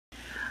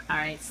All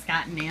right,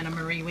 Scott and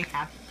Annamarie, we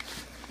have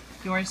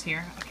yours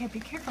here. Okay, be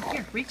careful.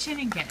 Here, reach in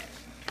and get it.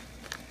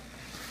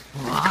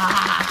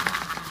 Wow!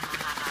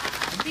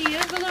 The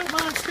envelope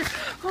monster.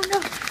 Oh no,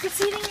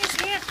 it's eating his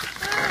hand.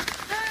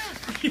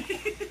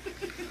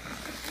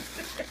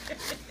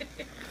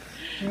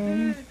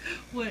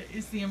 What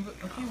is the envelope?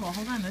 Okay, well,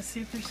 hold on. Let's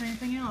see if there's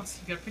anything else.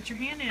 You gotta put your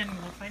hand in and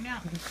we'll find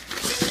out. The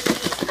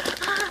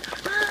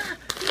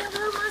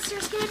envelope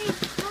monster's getting.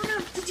 Oh no,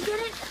 did you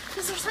get it?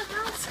 Is there something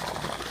else?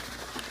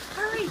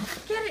 Hurry,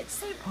 get it.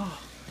 Save.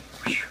 Oh,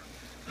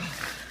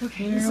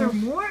 okay, is there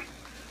more?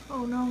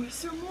 Oh no,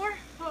 is there more?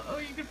 Uh-oh,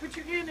 you can put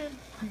your hand in.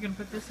 You can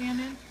put this hand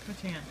in?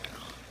 Which hand?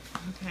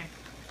 Okay.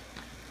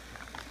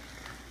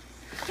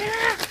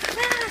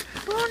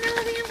 Oh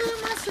no, the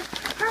envelope monster!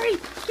 Hurry,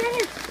 get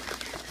it!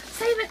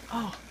 Save it!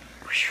 Oh,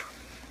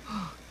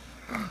 oh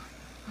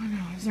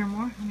no, is there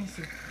more? Let me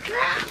see.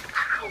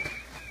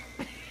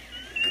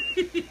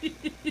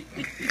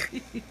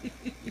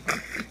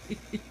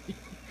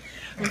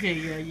 Okay,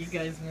 yeah, you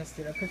guys missed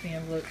it. I put the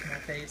envelope to my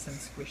face and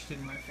squished it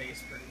in my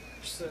face pretty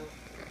much, so...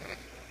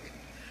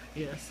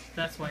 Yes,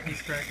 that's why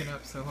he's cracking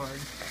up so hard.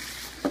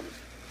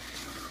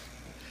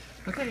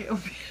 Okay,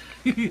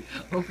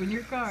 open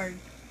your card.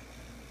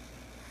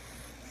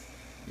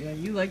 Yeah,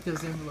 you like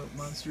those envelope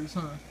monsters,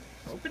 huh?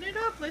 Open it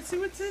up, let's see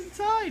what's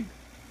inside.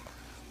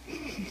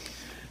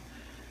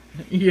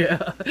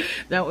 Yeah,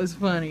 that was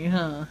funny,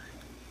 huh?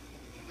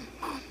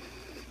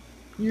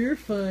 You're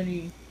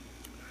funny.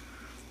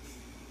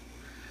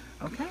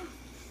 Okay.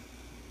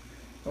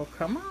 Well,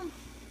 come on.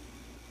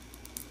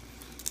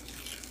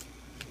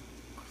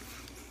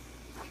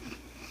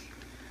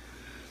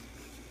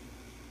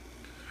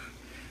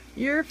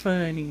 You're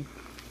funny.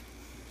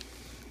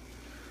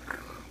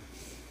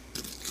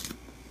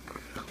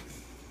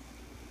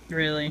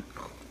 Really?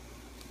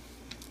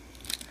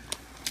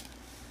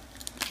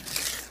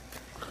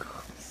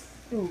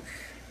 Oof.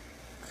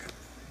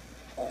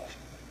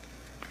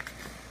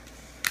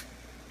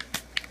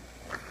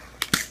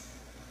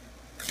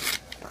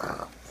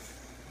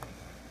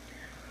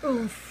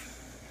 Oof.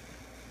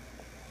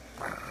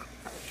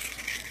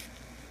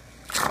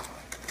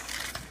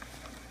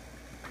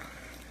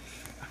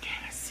 Okay,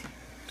 let's see.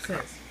 It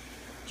says,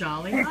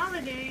 Jolly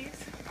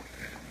Holidays.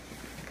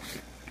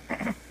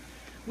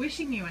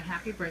 Wishing you a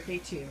happy birthday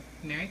too.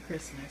 Merry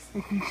Christmas.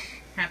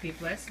 Happy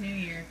blessed New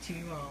Year to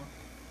you all.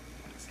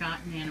 Scott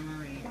and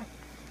Annamarie.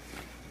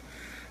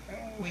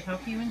 We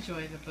hope you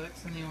enjoy the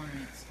books and the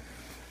ornaments.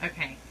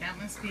 Okay, that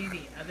must be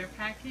the other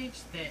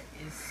package that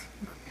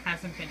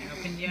hasn't been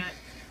opened yet,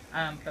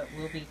 but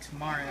will be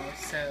tomorrow.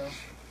 So,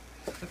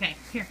 okay,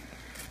 here.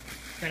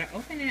 Better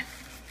open it.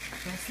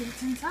 Let's see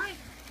what's inside.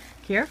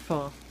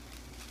 Careful.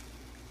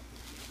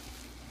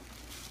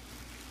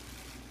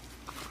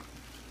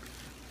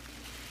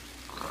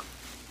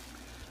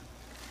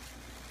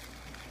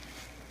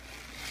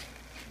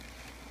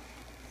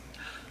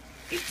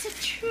 It's a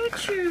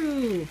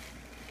choo-choo.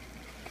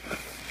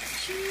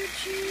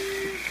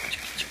 Choo-choo.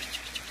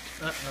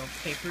 Uh-oh,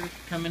 paper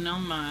coming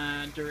on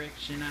my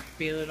direction. I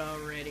feel it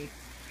already.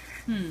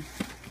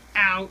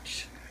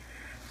 Ouch.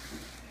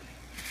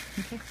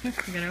 Okay, here,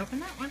 we're gonna open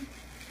that one.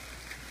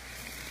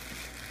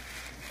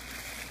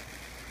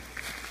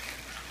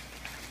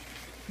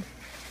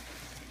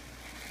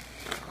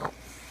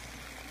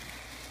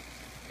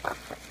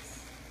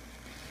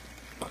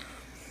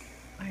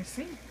 I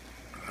see.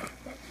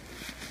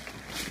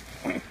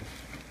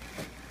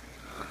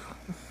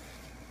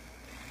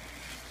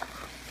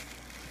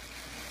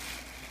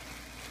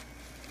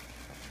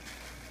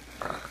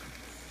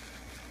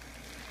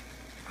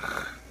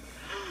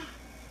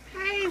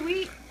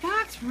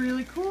 That's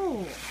really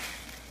cool.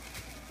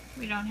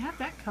 We don't have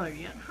that color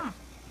yet, huh?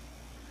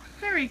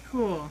 Very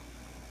cool.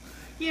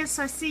 Yes,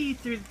 I see you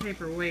threw the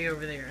paper way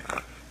over there.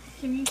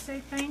 Can you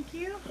say thank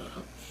you?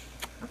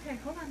 Okay,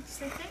 hold on.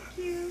 Say thank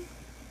you.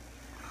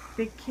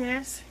 Big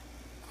kiss.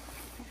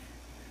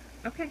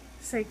 Okay,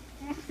 say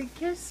big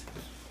kiss.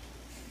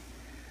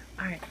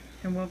 Alright,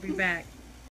 and we'll be back.